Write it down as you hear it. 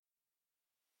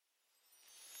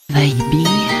Vibing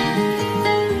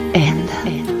and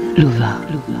Lova.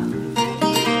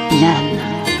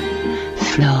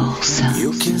 Ianflors.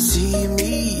 You can see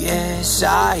me as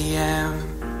I am.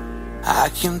 I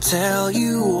can tell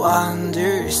you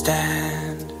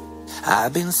understand.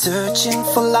 I've been searching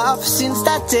for love since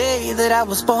that day that I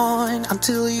was born,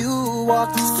 until you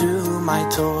walked through my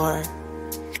door.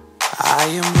 I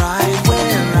am right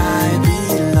where I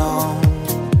belong.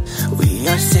 We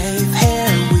are safe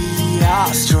here, we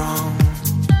are strong.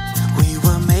 We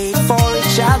were made for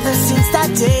each other since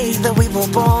that day that we were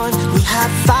born. We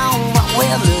have found what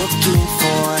we're looking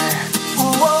for.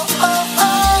 Ooh, oh, oh,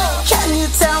 oh. Can you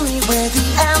tell me where the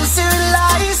answer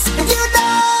lies? And you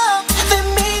know the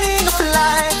meaning of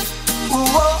life.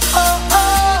 Ooh, oh, oh,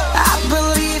 oh. I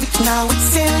believe it now,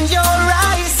 it's in your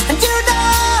eyes. And you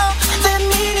know the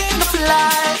meaning of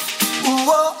life.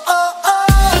 Ooh, oh, oh, oh.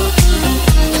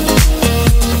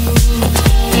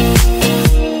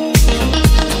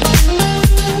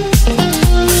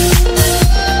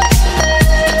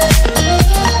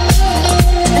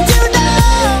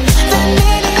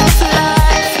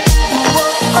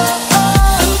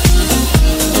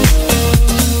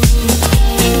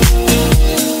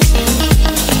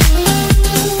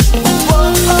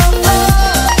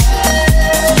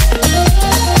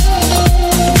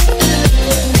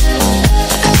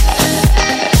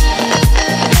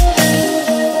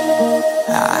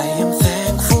 I am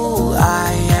thankful,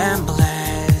 I am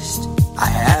blessed. I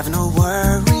have no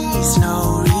worries,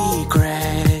 no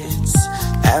regrets.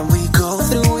 And we go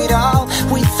through it all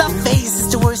with our faces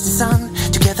towards the sun.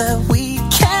 Together we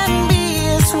can be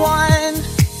as one.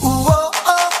 Ooh, oh,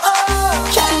 oh,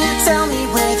 oh. Can you tell me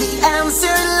where the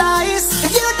answer lies?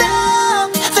 If you know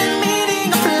the meaning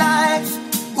of life.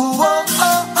 Ooh, oh,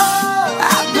 oh, oh.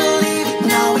 I believe it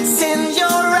now, it's in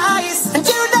your eyes. And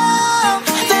you know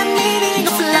the meaning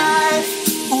of life.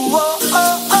 Ooh, oh,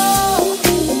 oh, oh.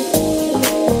 Ooh,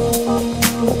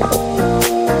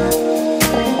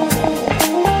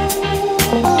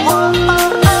 oh, oh,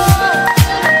 oh.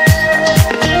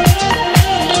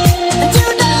 And you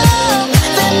know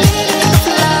the meaning of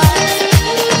life.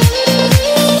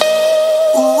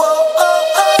 Ooh, oh, oh,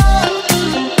 oh.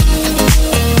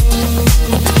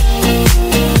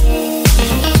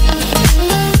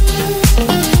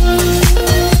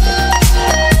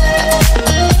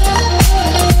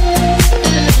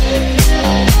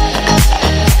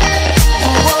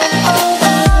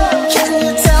 Can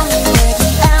you tell me where the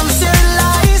answer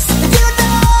lies? You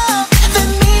know the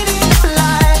meaning of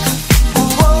life.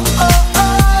 Ooh, oh, oh,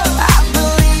 oh. I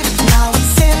believe it now,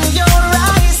 it's in your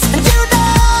eyes. And you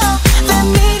know the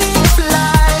meaning of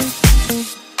life.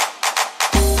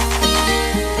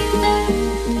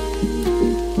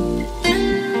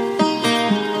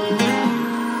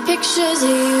 Pictures of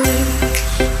you,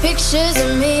 pictures of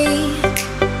me,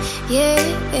 yeah.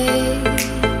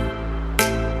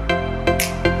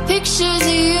 Pictures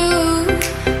of you,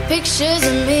 pictures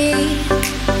of me,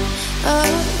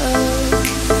 oh, oh.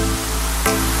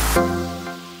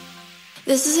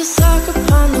 This is a sock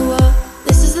upon the wall.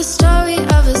 This is the story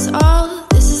of us all.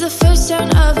 This is the first turn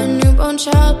of a newborn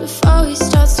child before he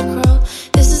starts to crawl.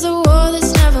 This is a war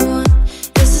that's never won.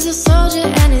 This is a soldier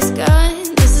and his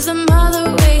gun. This is a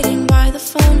mother waiting by the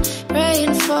phone,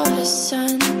 praying for her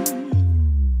son.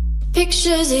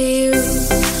 Pictures of you,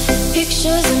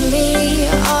 pictures of me,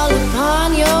 all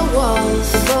upon your wall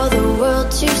for the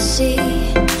world to see.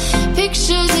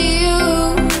 Pictures of you,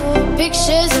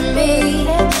 pictures of me,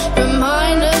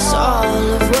 remind us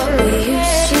all of what we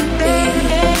used to be.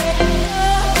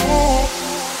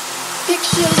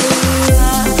 Pictures of you.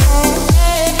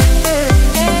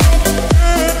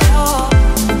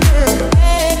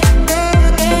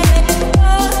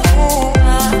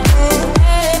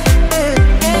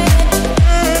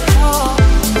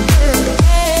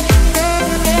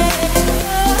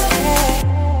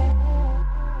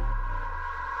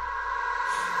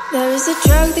 There is a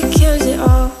drug that kills it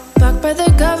all, backed by the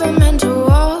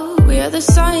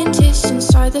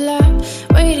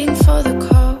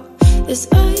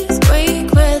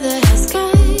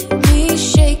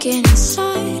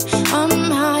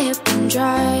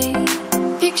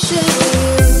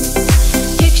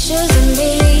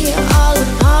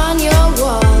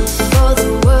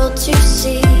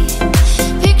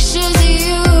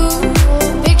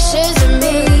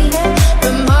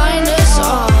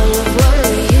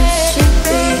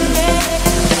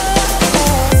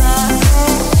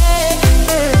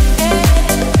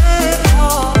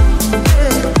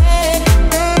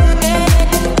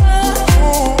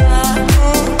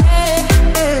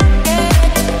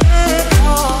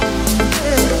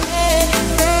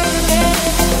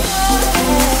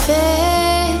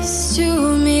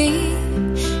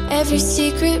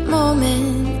secret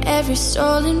moment, every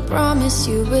stolen promise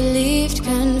you believed.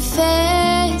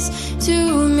 Confess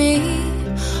to me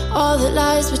all that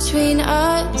lies between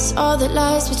us, all that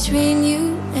lies between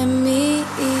you and me.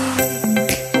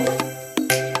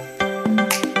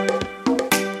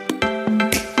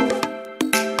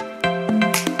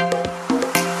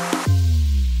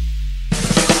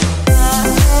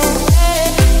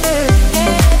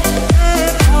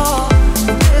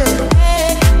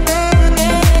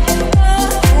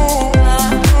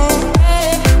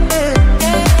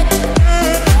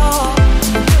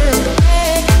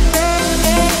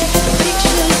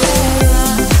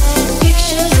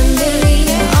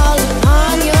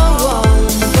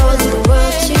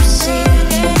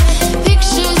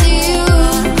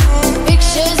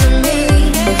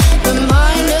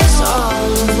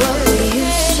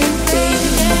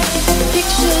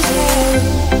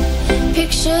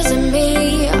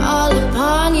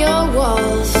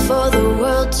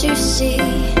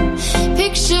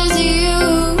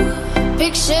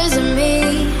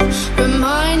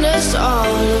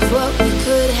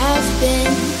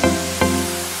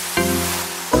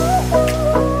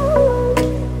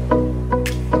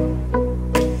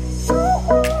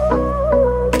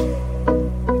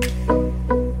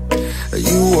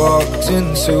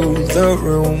 Into the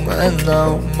room and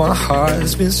now my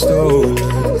heart's been stolen.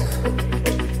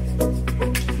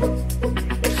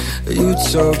 You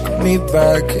took me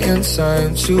back in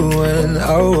time to when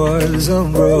I was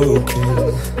unbroken.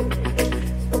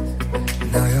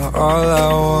 Now you're all I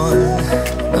want,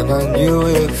 and I knew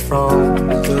it from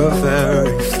the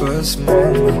very first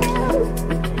moment.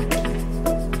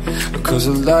 Cause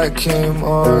the light came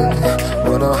on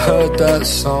when I heard that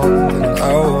song, and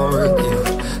I want you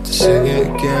to sing it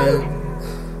again.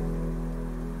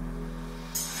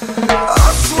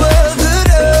 I swear that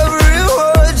every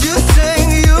word you sing,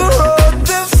 you wrote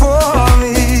them for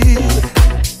me.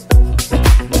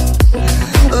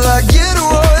 Like it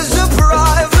was a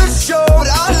private show.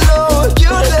 I know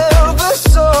you never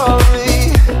saw me.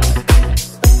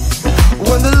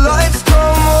 When the lights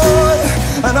come on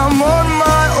and I'm on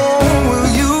my own, will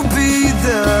you be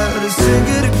there to sing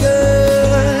it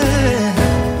again?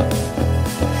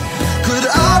 Could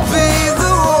I be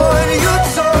the one you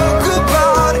talk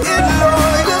about in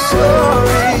like a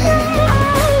story?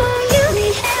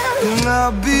 Can I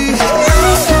be held?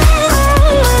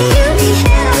 Can I be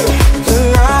held? Can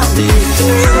I be held? Can I be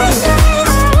held?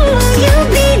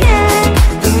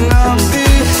 Can I be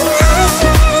held?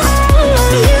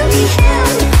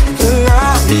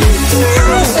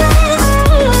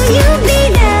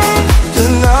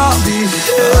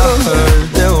 I heard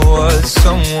there was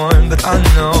someone, but I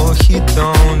know he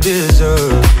don't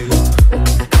deserve you.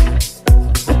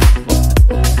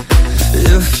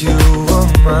 If you were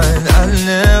mine, I'd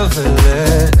never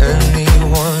let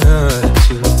anyone hurt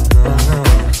you. No, no.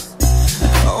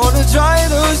 I wanna dry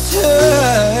those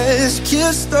tears,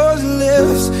 kiss those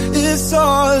lips. It's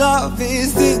all I've been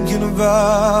thinking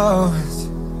about.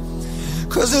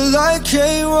 Cause the light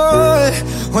came on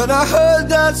when I heard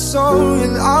that song,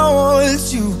 and I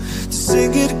want you to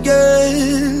sing it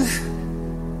again.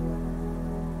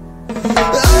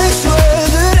 I swear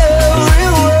that every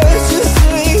word you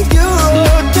sing, you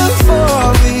wrote them for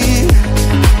me.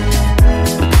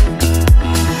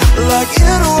 Like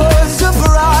it was a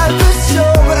private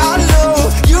show, but I know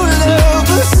you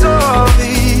never saw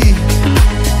me.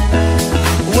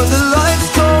 When the lights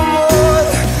come on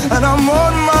and I'm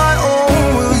on my own,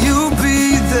 will you be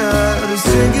there to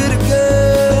sing it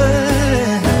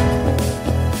again?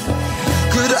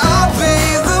 Could I be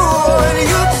the one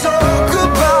you talk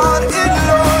about in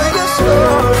love?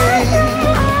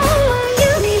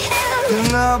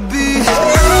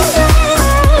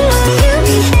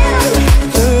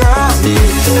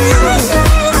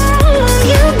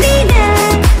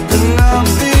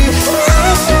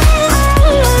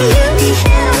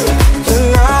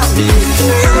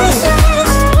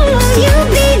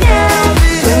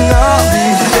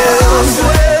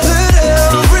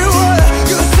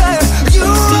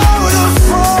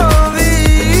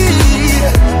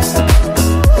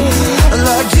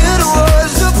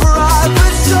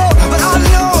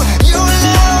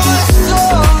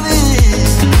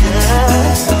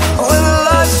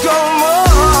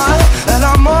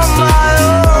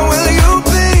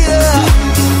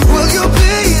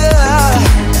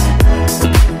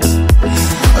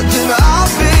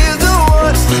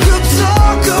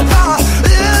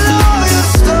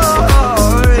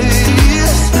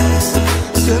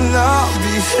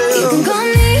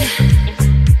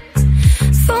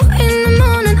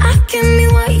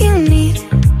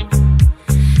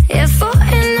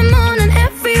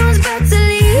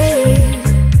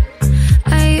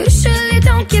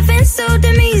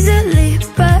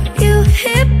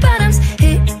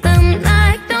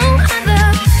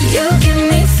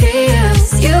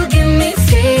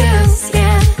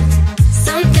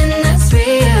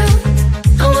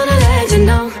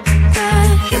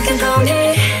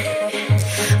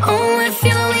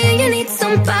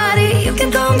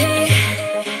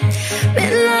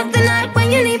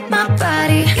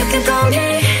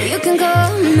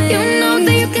 me. You know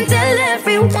that you can tell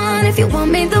everyone if you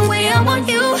want me the way I want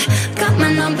you. Got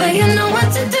my number, you know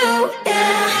what to do, yeah.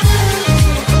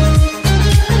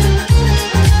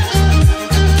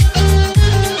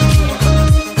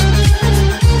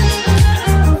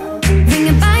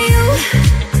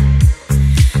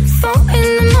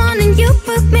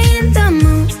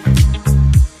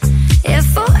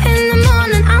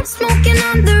 Smoking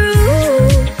on the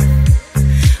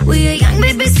roof. We are young,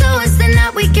 baby, so it's the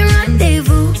night we can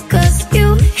rendezvous. Cause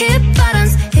you hit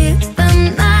buttons, hit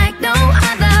them like no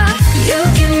other. You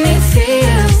give me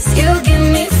feels,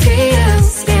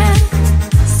 yeah.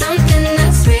 Something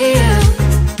that's real.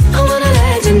 I wanna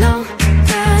let you know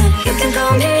that you can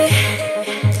call me.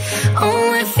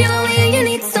 Oh, if you're lonely and you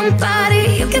need somebody,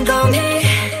 you can call me.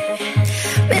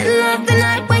 Middle of the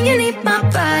night when you need my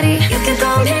body, you can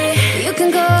call me. You can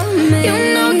go me. You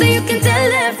know that you can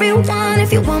tell everyone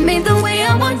if you want me the way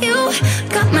I want you.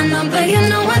 Got my number, you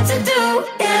know what to do,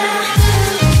 yeah.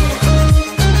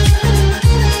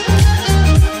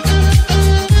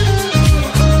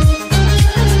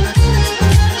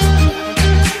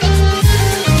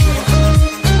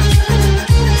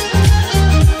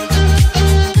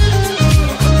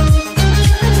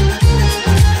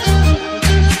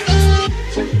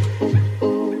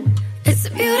 It's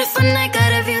a beautiful night,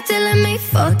 got a view telling me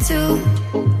for two.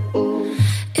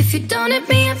 If you don't hit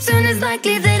me up soon, it's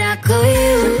likely that I call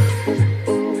you.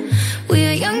 We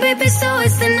are young, baby, so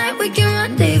it's the night we can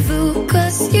rendezvous.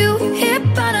 Cause you hit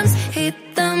bottoms, hit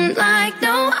them like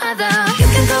no other. You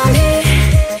can call me.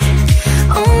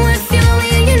 Oh, if you're lonely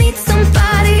and you need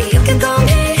somebody, you can call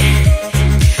me.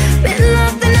 Middle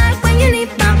of the night when you need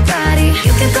my body,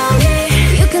 you can call me.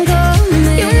 You can call me.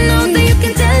 You know that you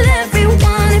can tell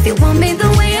everyone if you want me the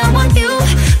way I want you.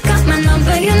 Got my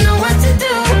number, you know what to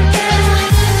do, yeah.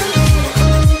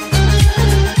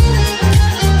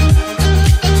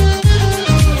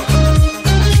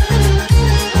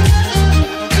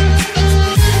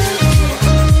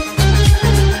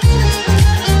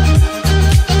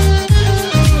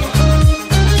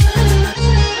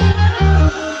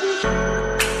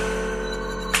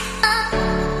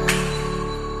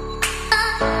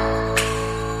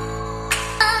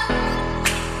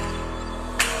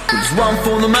 Just one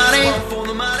for the money.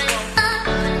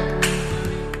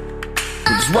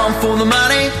 Just one for the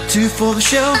money, two for the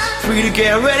show, three to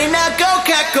get ready. Now go,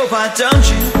 cat, go, why don't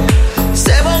you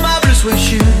step on my blue suede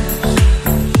shoes?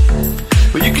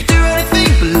 Well, you could do anything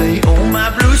but lay on my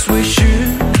blue suede shoes.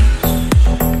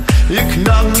 You can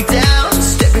knock me down,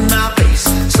 step in my face,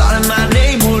 starting my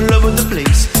name all over the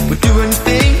place. We'll do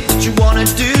anything that you wanna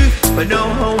do, but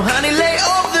no, honey, lay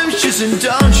off them shoes and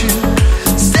don't you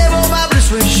step on my blue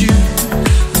suede shoes.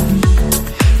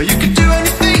 But you can do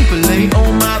anything but lay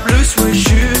on my blue suede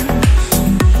shoes.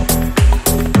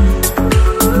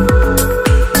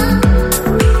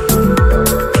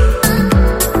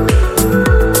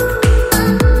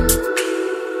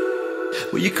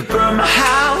 Well, you could burn my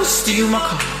house, steal my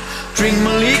car, drink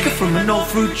my liquor from an old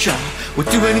fruit jar. We'll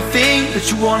do anything that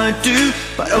you wanna do,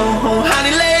 but oh,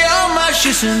 honey, lay on my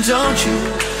shoes and don't you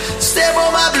step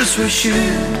on my blue suede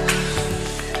shoes.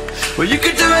 Well, you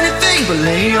could do anything but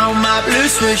lay on my blue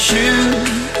suede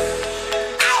shoes.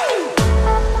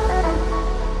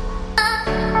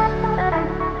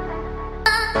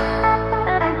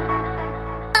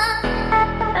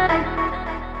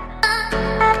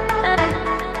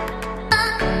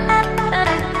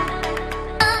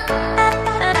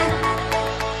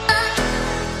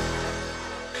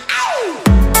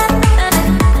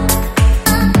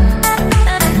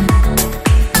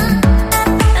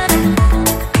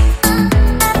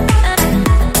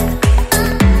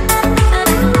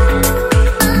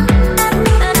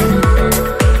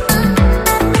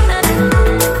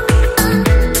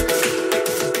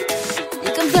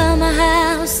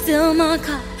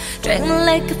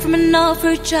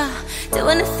 Fruit jar, do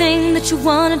anything that you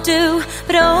wanna do,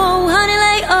 but oh, honey,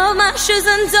 lay off my shoes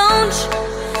and don't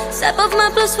step off my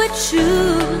blue suede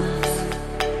shoes.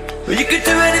 Well, you could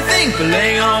do anything but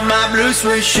lay on my blue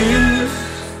suede shoes.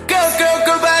 Go, go,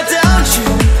 go, but don't you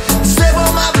step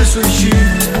on my blue suede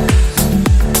shoes.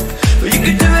 Well, you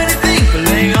could do anything but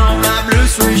lay on my blue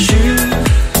suede shoes.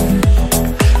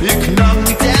 You can knock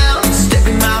me down, step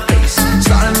in my face,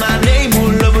 starting my name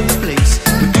all over the place.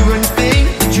 We'll do anything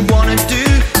you wanna do,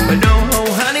 but no,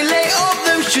 honey, lay off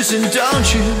them shoes and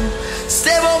don't you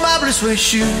step on my blue suede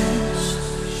shoes.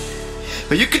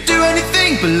 But you could do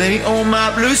anything but lay on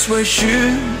my blue suede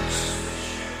shoes.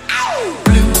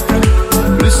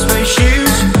 Blue suede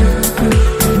shoes,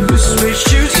 blue suede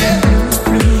shoes, yeah.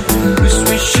 Blue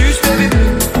suede shoes, baby.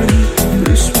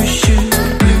 Blue suede shoes,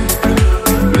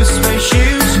 blue suede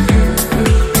shoes.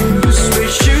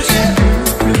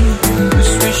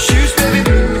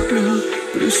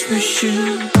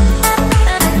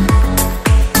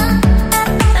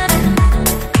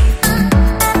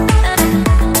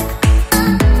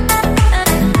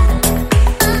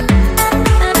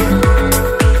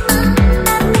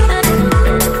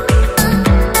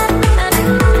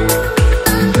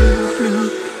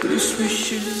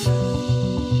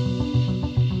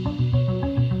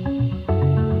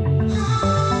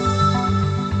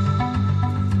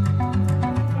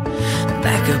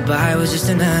 goodbye was just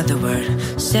another word.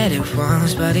 Said it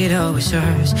once, but it always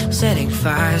hurts. Setting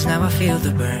fires, now I feel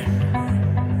the burn.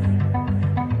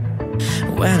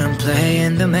 When I'm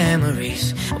playing the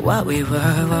memories, what we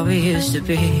were, what we used to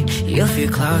be, you'll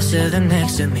feel closer than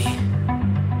next to me.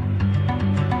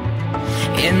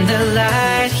 In the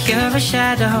light, you're a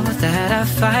shadow that I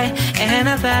fight and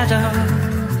I battle.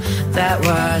 That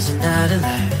was another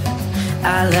life.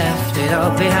 I left it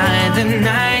all behind. The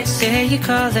night, say you're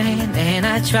calling, and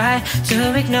I try to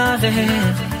ignore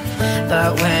it.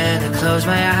 But when I close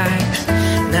my eyes,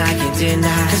 I can't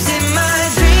deny. 'Cause in my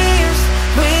dreams,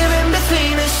 we're in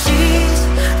between the sheets,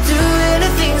 doing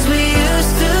the things we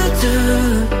used to do.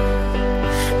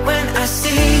 When I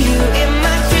see you in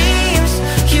my dreams,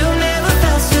 you never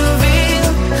felt so real.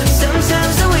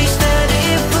 Sometimes I wish that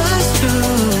it was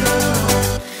true.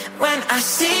 When I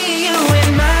see you in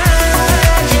my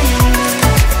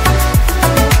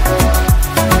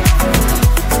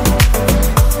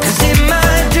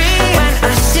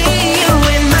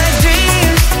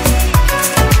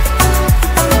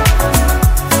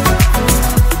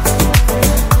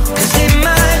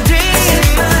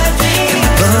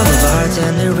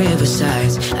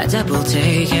double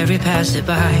take every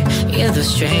passerby. You're the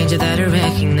stranger that I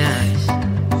recognize.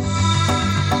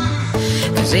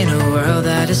 'Cause in a world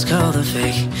that is cold and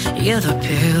fake, you're the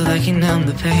pill that can numb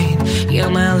the pain.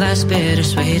 You're my last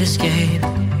bittersweet escape.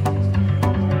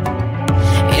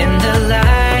 In the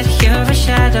light, you're a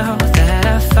shadow that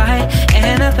I fight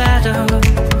and I battle.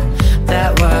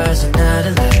 That was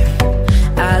another life.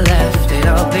 I left it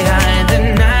all behind. The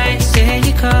night, say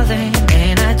you're calling,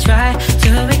 and I try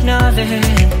to ignore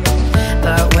it.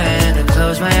 But when I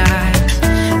close my eyes,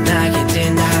 I can't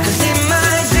deny. 'Cause in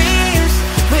my dreams,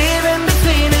 we're in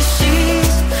between the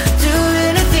sheets,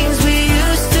 doing the things we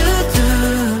used to do.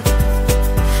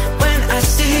 When I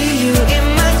see you in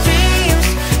my dreams,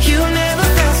 you never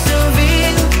felt so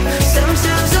real.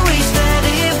 Sometimes I wish that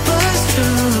it was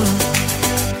true.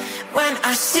 When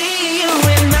I see you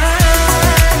in my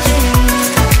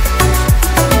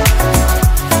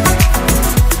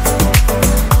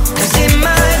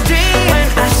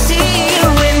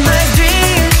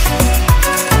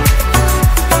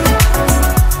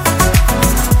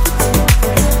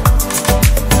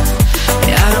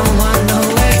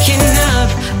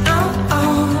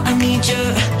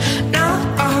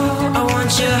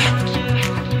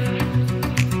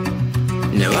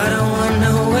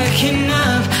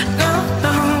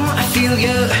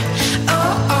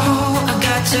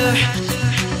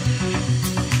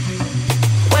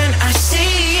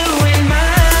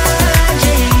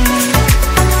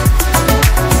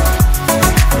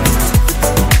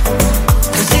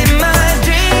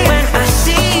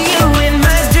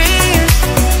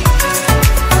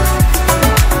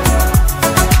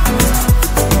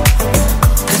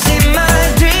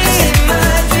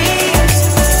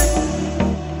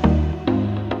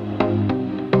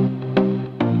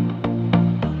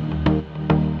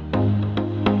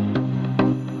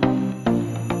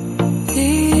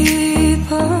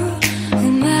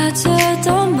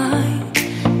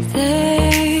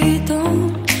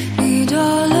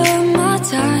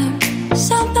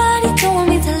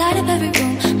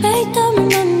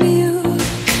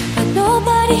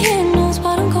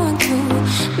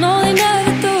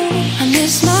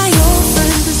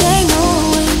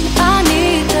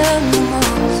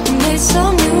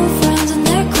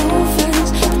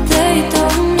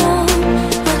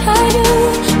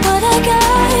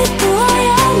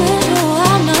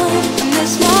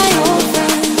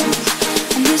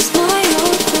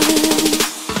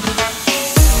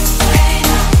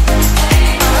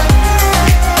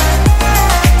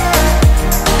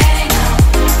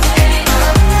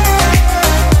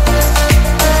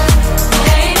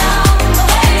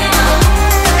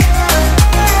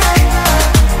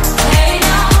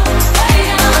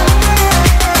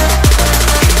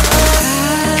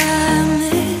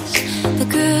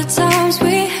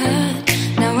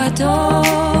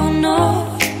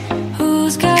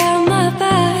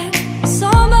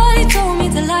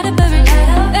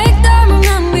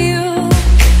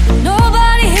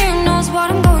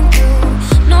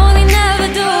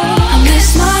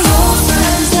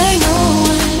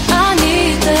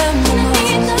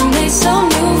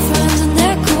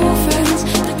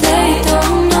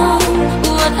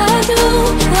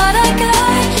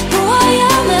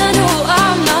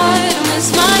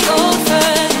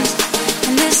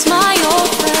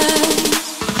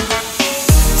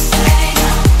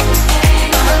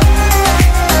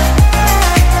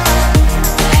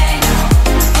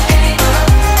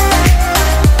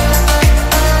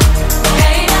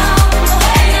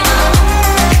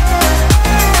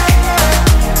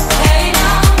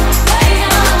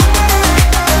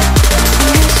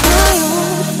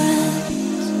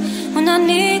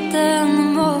them the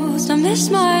most. I miss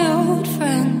my old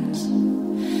friends.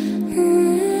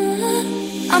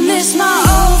 I miss my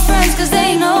old friends, cause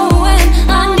they know when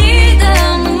I need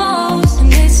them the most. I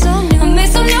miss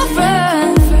some new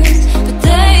friends, but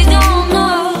they don't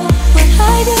know what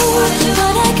I do,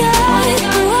 what I got,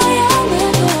 who I am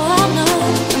and who I'm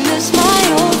not. I miss my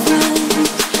old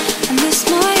friends, I miss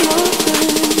my old friends.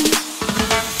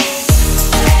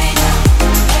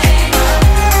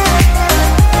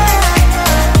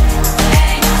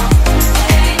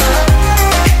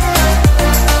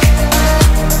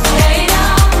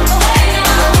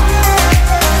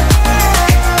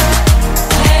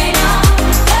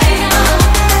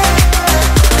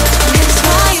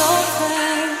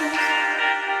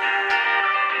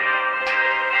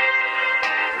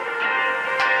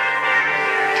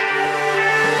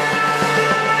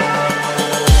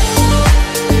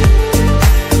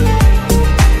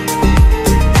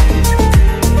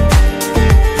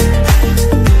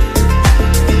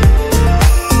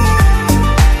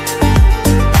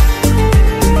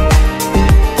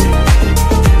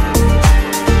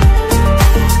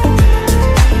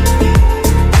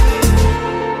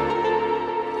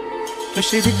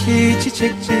 Köşedeki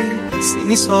çiçekçi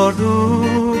seni sordu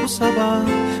bu sabah.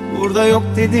 Burada yok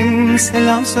dedim,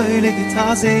 selam söyledi,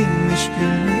 tazeymiş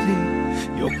gülleri.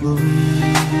 Yokluğun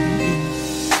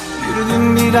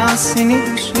yürüdüm biraz, seni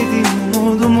düşledim.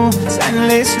 Umudumu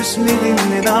senle süsledim.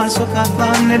 Ne dar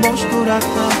sokaklar ne boş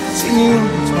duraklar, seni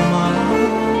unutmama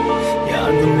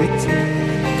yardım etti.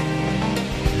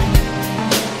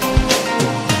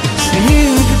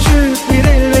 Senin küçük bir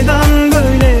elveden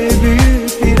böyle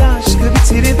büyük bir aşkı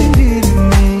bitirebilir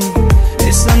mi?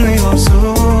 Ne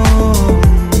sanıyorsun?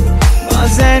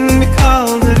 Bazen bir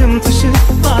kaldırım taşı,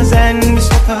 bazen bir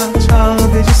sokak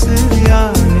çalgıcısı.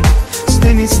 Yani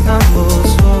sen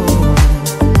İstanbul'sun.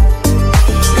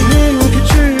 Senin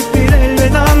küçük bir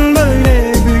elveden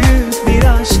böyle büyük bir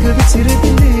aşkı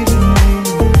bitirebilir mi?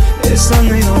 Ne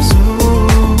sanıyorsun?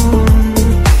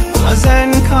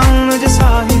 Bazen Kanlıca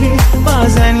sahili,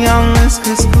 bazen yalnız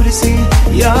kız kulesi.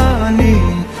 Yani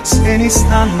sen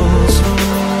İstanbul'sun.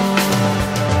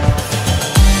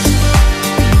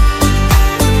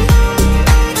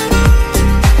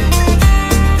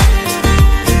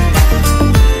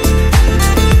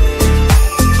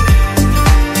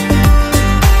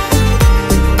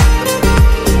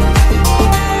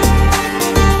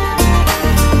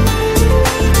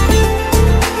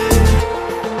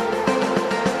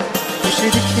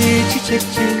 Köşedeki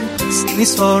çiçekçi seni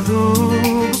sordu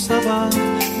bu sabah.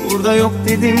 Burada yok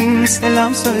dedim,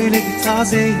 selam söyledi,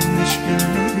 tazeymiş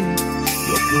gülleri.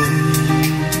 Yokluğun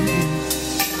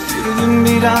yürüdüm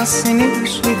biraz, seni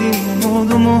düşledim.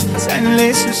 Umudumu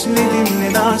senle süsledim.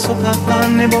 Ne dar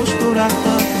sokaklar ne boş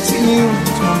duraklar, seni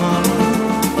unutmama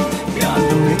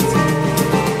yardım etti.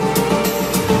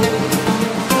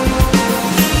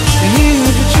 Senin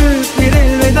küçük bir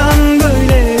elveden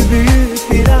böyle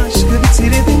büyük bir aşkı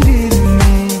bitirebilir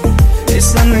mi? Ne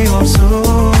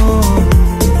sanıyorsun?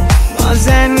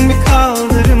 Bazen bir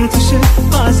kaldırım taşı,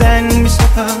 bazen bir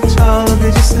sokak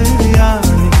çalgıcısı.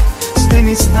 Yani sen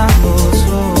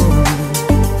İstanbul'sun.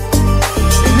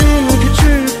 Senin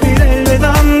küçük bir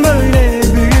elveden böyle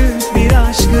büyük bir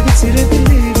aşkı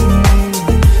bitirebilir mi?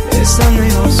 Ne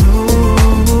sanıyorsun?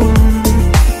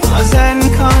 Bazen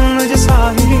Kanlıca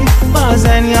sahili,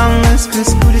 bazen yalnız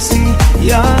kız kulesi.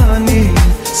 Yani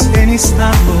sen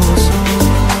İstanbul'sun.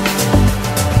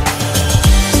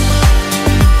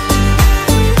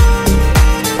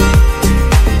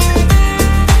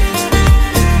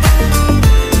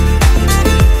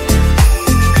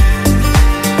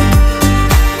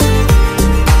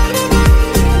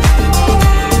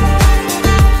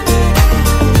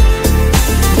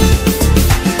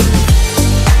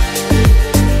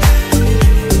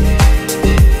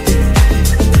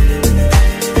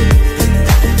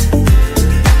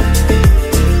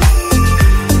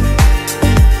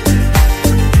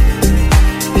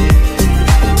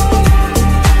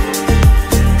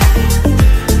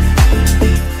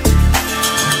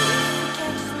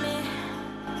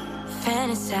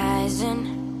 Fantasizing,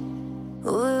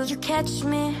 will you catch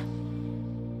me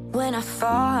when I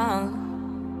fall?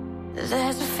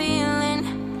 There's a feeling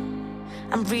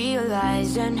I'm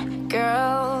realizing,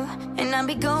 girl, and I'll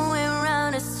be going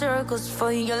round in circles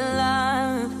for your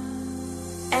love.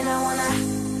 And I wanna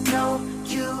know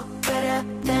you better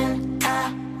than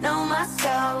I know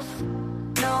myself.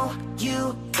 Know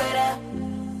you better.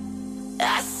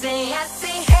 I say,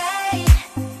 hey,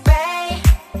 babe,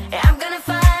 I'm gonna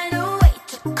find a way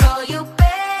to call you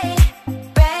babe.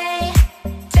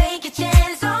 Take a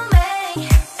chance on me.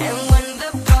 And when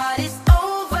the party's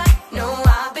over, no,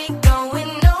 I'll be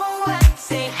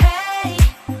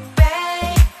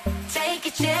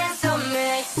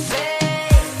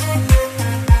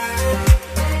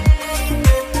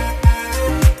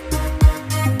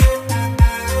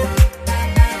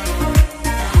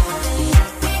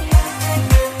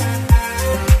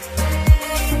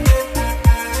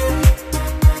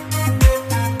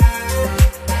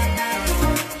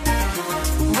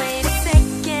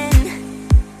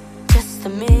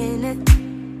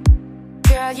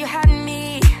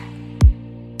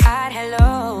that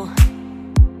hello.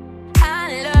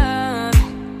 I love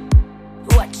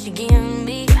what you give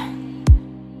me.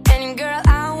 And girl,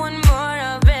 I want more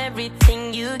of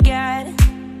everything you got.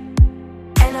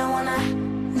 And I wanna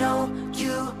know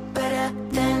you better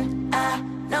than I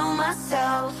know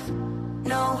myself.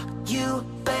 Know you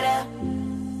better.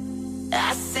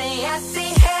 I say,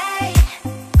 hey,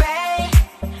 babe,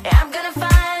 I'm gonna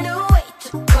find a way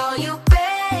to call you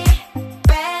babe,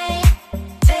 babe.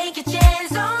 Take a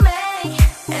chance on me.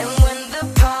 And when the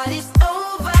party's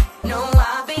over, no,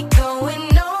 I'll be going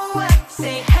nowhere.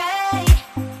 Say, hey,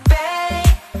 babe,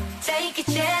 take a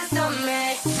chance on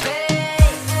me,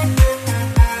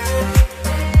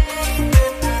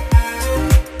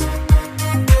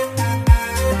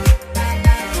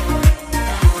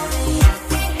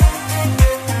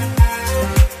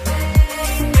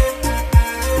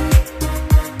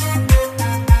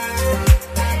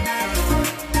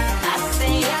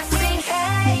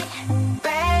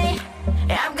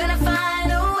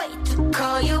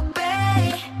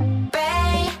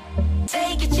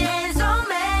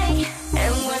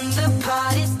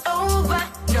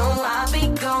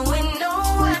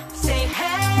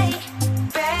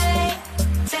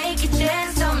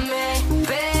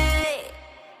 babe.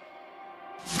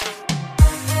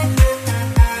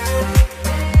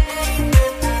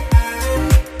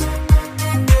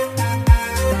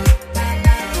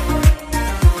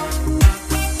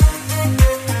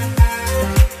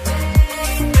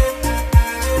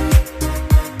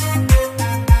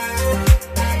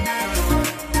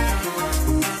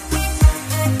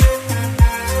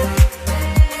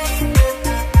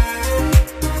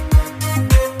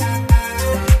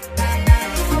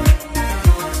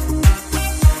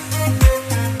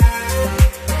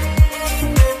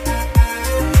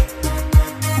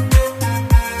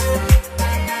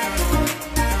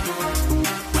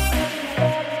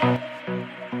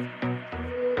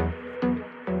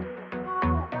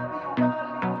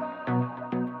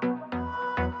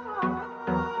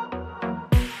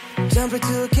 Jump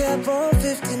into a cab on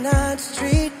 59th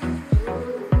Street.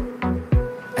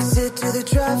 I sit to the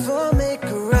driver, make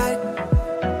a right.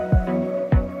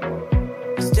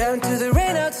 Staring to the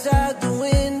rain outside the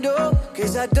window.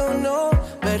 Cause I don't know,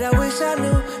 but I wish I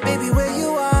knew, baby, where you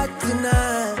are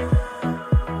tonight.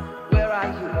 Where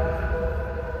are you?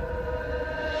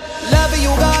 Loving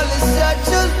you all is such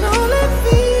a lonely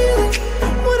feeling.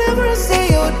 Whatever I say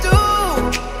or do,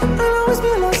 I'll always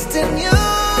be lost in you.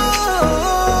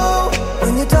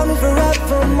 When you tell me for right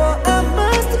for more, I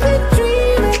must have been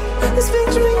dreaming. This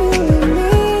picture of you and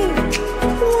me,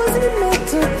 wasn't it meant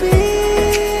to be?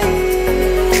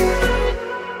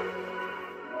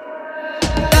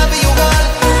 Loving you all,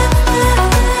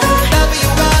 loving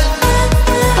you all,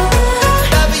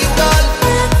 loving you all, loving you all,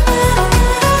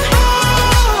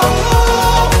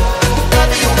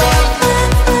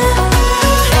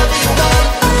 loving you all,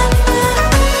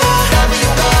 loving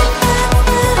you all.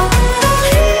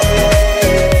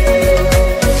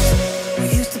 We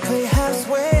used to play house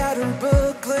way out in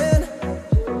Brooklyn.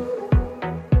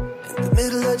 In the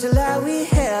middle of July we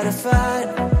had a fight.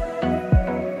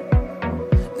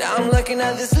 Now I'm looking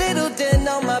at this little dent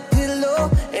on my pillow.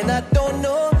 And I don't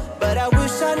know, but I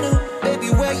wish I knew, baby,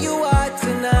 where you are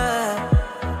tonight.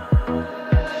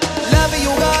 Loving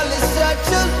you all is such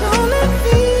a lonely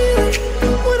feeling.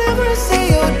 Whatever I say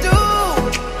or do,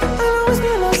 I'll always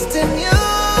be lost in you.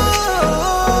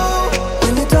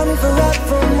 When you tell me for right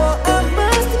for more, I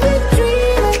must have been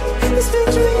dreaming. This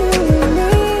picture of you and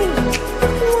me,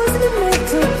 wasn't it meant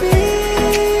to be?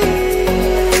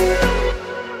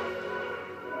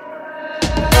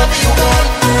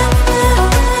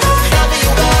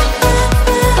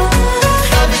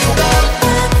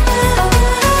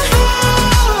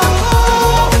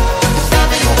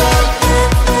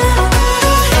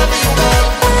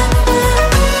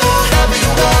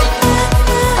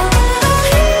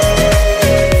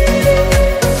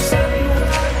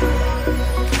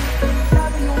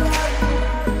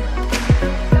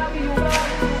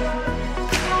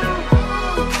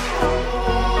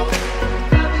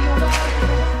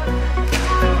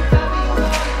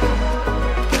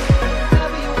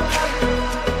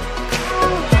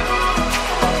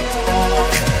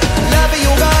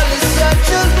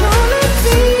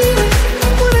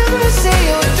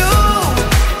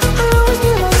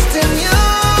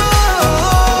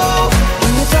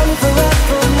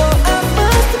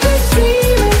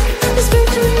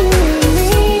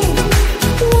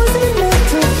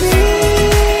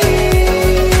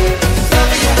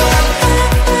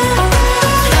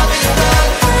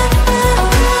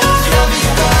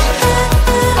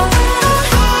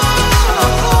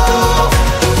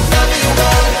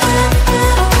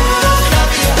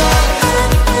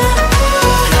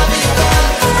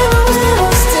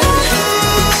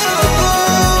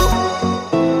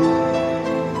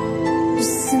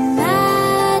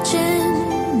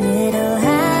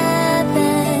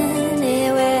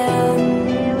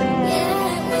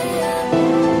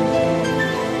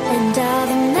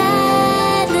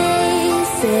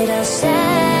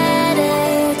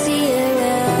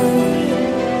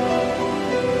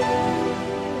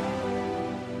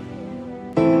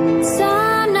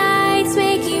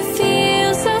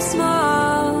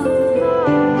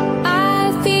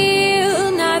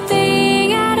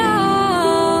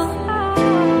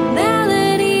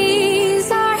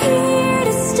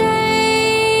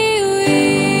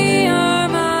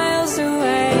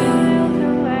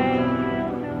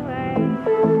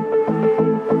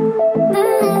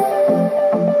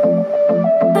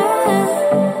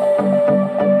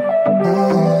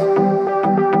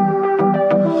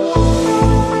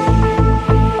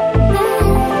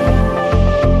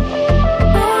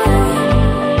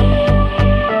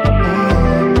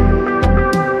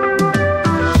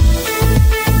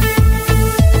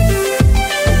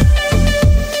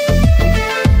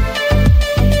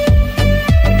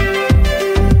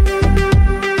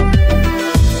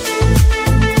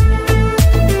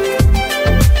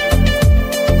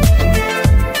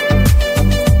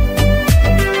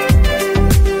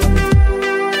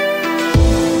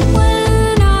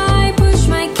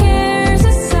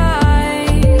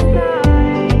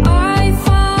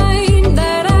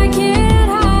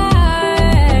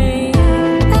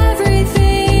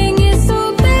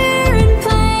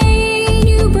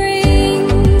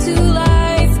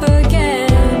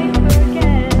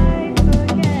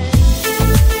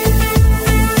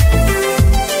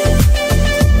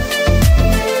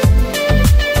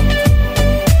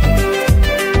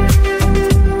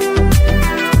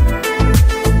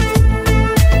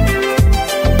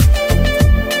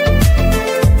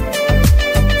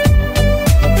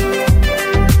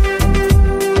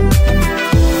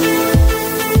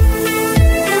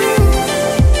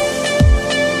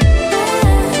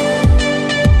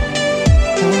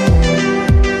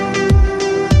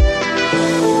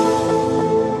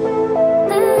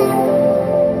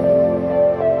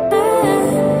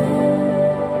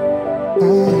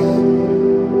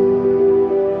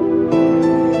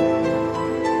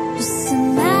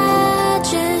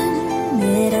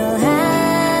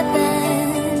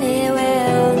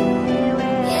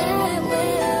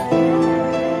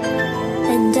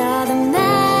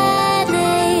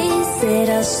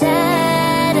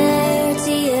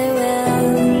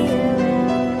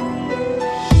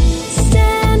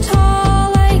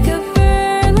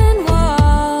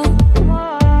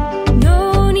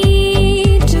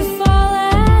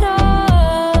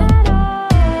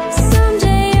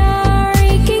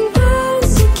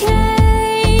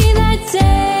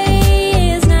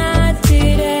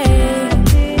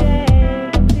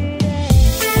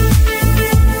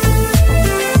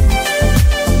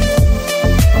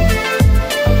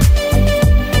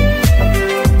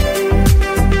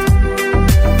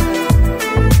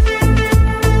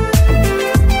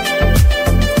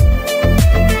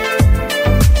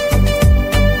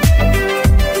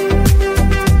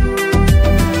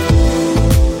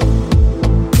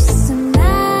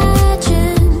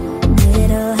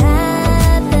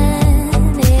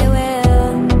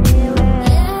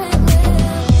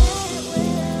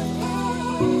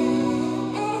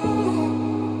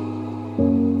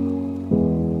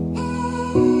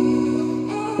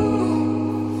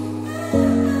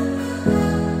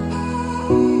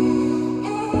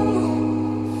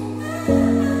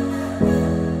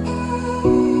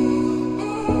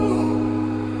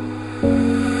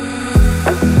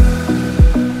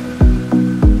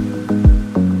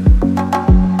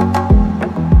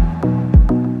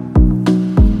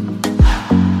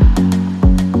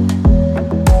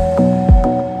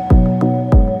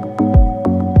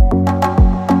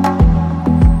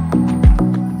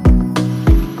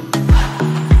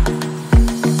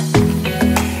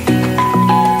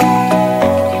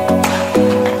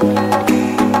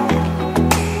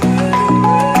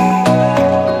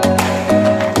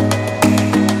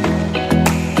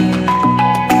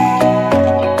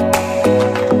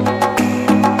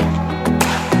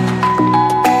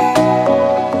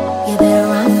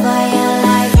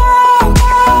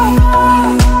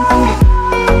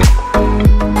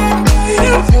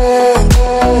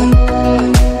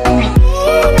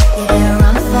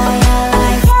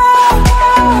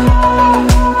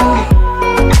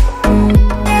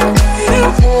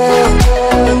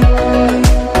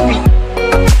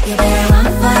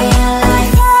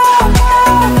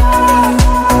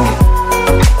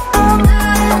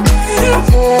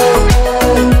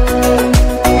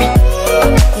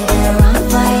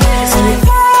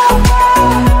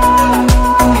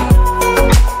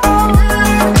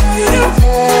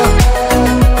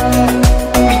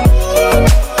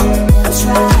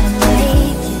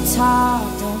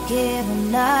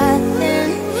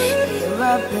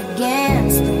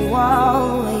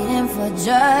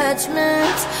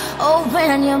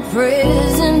 your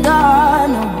prison door,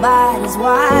 nobody's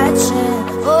watching.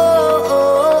 Oh,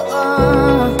 oh,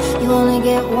 oh. You only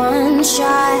get one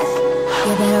shot.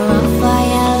 You better run for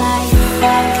your life.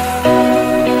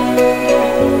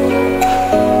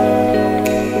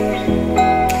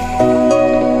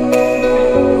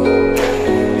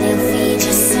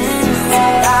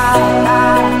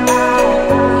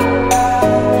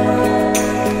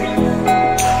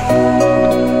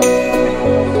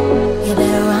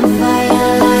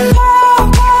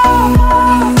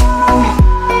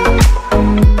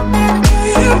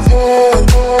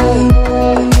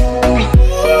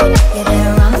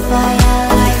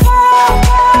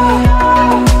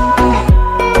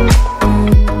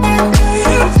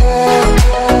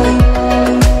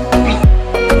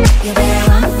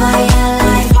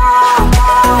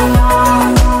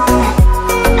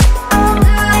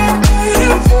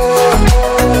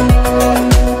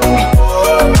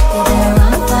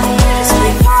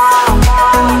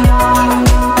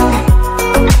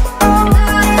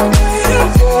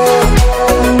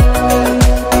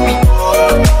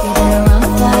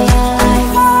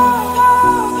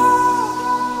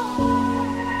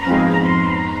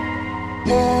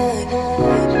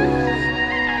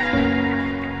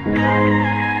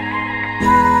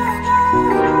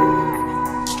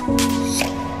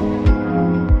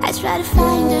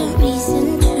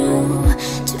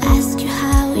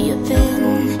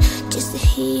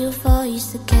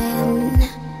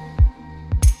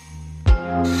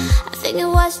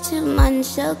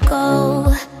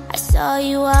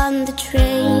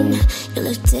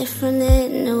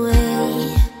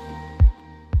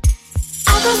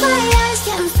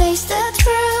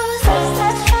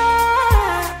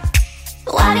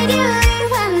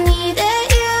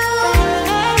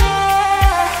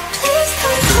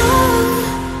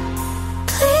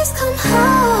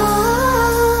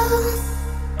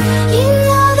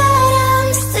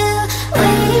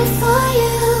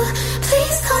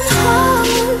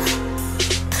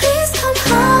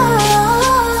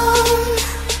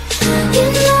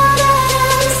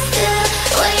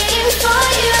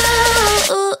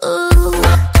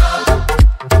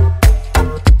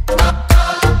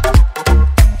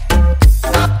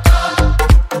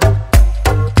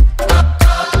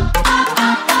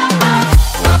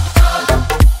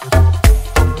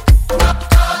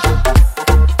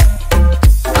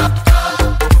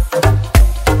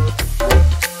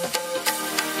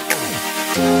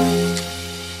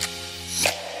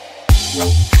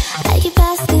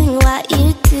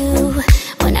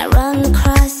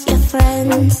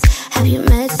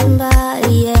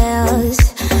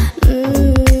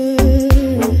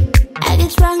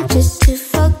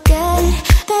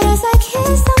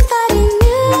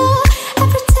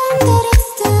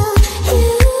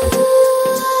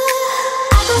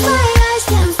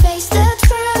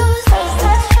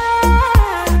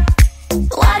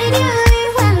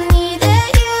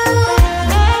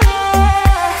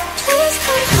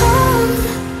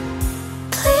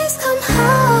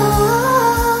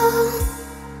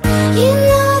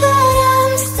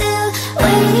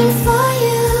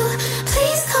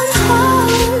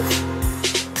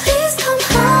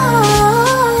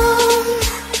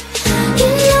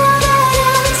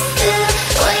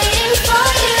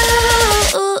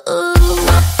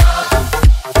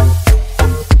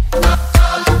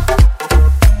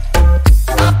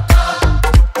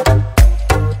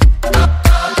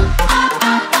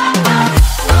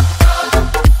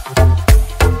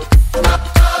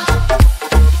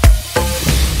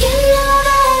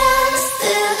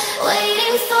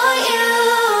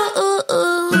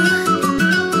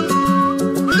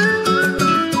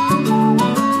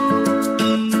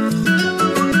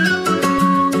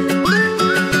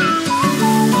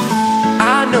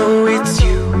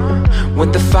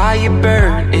 When the fire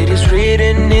burns, it is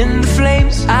written in the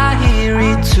flames. I hear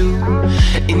it too.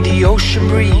 In the ocean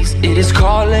breeze, it is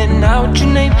calling out your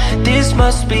name. This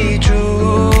must be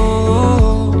true.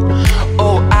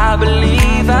 Oh, I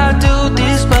believe I do.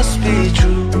 This must be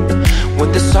true.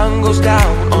 When the sun goes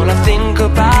down, all I think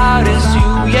about is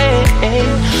you, yeah.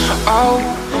 Oh,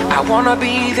 I wanna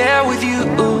be there with you,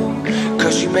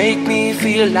 'cause you make me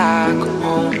feel like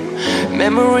home.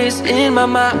 Memories in my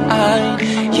mind,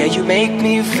 yeah, you make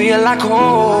me feel like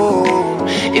home.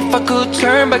 If I could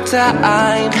turn back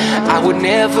time, I would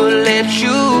never let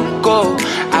you go.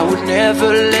 I would never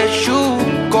let you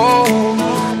go.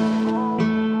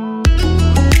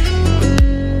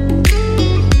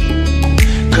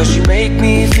 Cause you make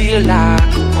me feel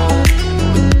like home.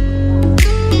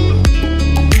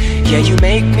 Yeah, you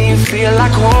make me feel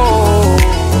like home.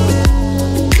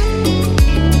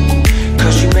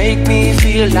 Cause you make me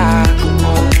feel like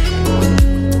home.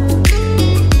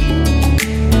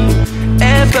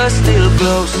 us still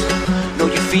close. Know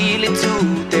you feel it too.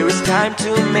 There is time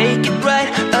to make it right.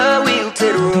 A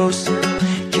wilted rose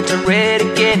can turn red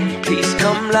again. Please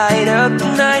come light up the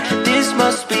night. This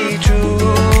must be true.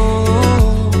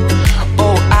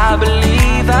 Oh, I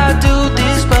believe I do.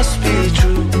 This must be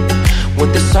true.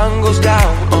 When the sun goes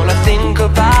down, all I think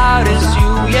about is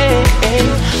you, yeah.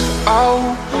 Oh,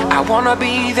 I wanna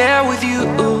be there with you,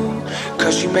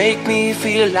 'cause you make me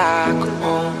feel like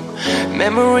home.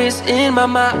 Memories in my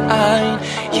mind,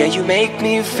 yeah, you make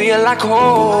me feel like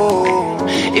home.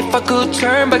 If I could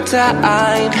turn back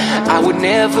time, I would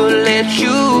never let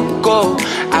you go.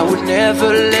 I would never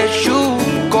let you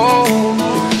go.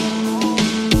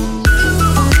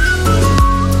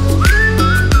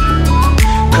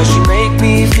 'Cause you make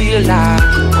me feel like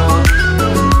home.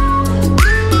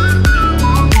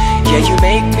 Yeah, you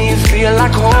make me feel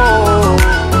like home.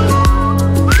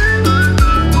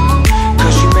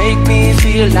 'Cause you make me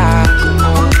feel like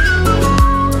home.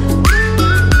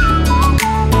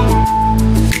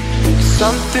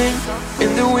 Something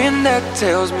in the wind that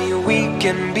tells me we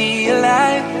can be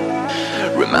alive.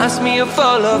 Reminds me of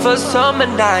all of our summer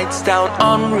nights down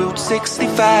on Route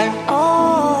 65.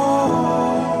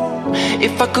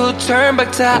 If I could turn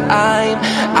back time,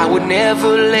 I would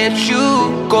never let you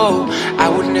go. I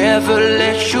would never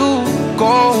let you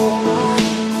go.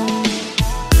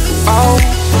 Oh,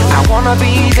 I wanna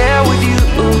be there with you,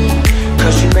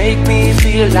 'cause you make me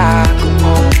feel like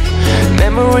home.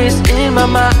 Memories in my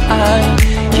mind,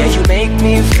 yeah, you make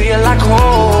me feel like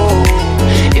home.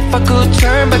 If I could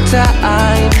turn back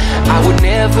time, I would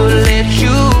never let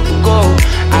you go.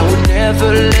 I would never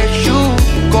let you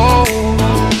go.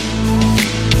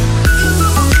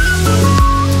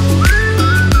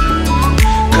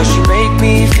 'Cause you make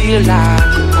me feel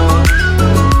like home.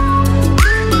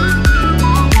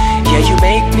 Yeah, you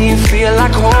make me feel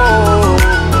like home.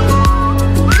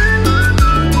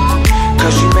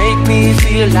 'Cause you make me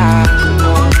feel like